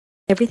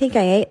Everything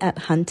I ate at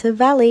Hunter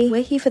Valley.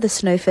 We're here for the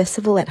Snow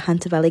Festival at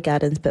Hunter Valley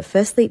Gardens, but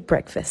firstly,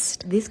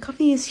 breakfast. This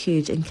coffee is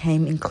huge and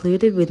came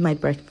included with my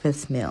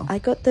breakfast meal. I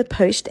got the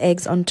poached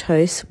eggs on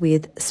toast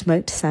with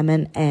smoked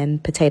salmon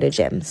and potato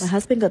gems. My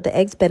husband got the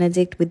eggs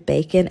Benedict with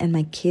bacon and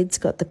my kids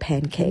got the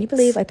pancakes. Can you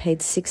believe I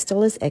paid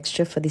 $6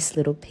 extra for this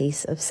little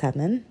piece of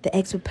salmon? The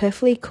eggs were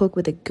perfectly cooked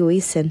with a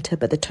gooey center,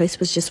 but the toast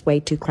was just way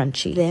too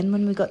crunchy. Then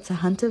when we got to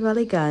Hunter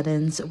Valley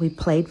Gardens, we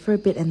played for a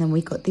bit and then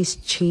we got this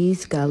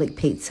cheese garlic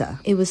pizza.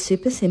 It was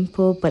super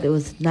simple, but it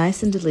was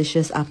nice and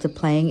delicious after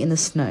playing in the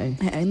snow.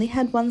 I only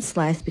had one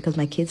slice because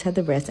my kids had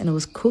the rest and it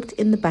was cooked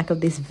in the back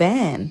of this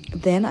van.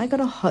 Then I got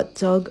a hot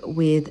dog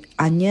with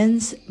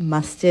onions,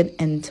 mustard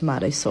and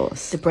tomato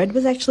sauce. The bread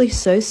was actually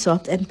so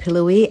soft and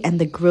pillowy and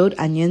the grilled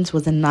onions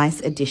was a nice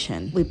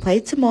addition. We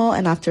played some more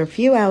and after a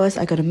few hours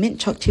I got a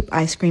mint choc chip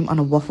ice cream on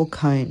a waffle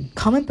cone.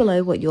 Comment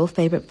below what your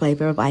favorite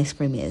flavor of ice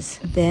cream is.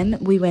 Then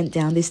we went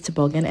down this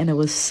toboggan and it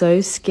was so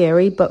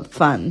scary but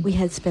fun. We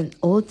had spent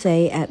all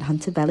day at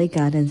Hunter Valley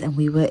Gardens and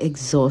we were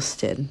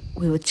exhausted.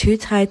 We were too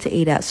tired to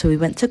eat out, so we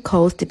went to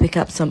Coles to pick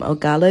up some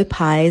orgalo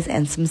pies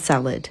and some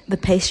salad. The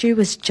pastry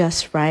was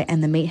just right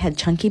and the meat had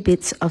chunky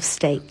bits of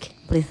steak.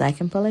 Please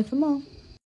like and follow for more.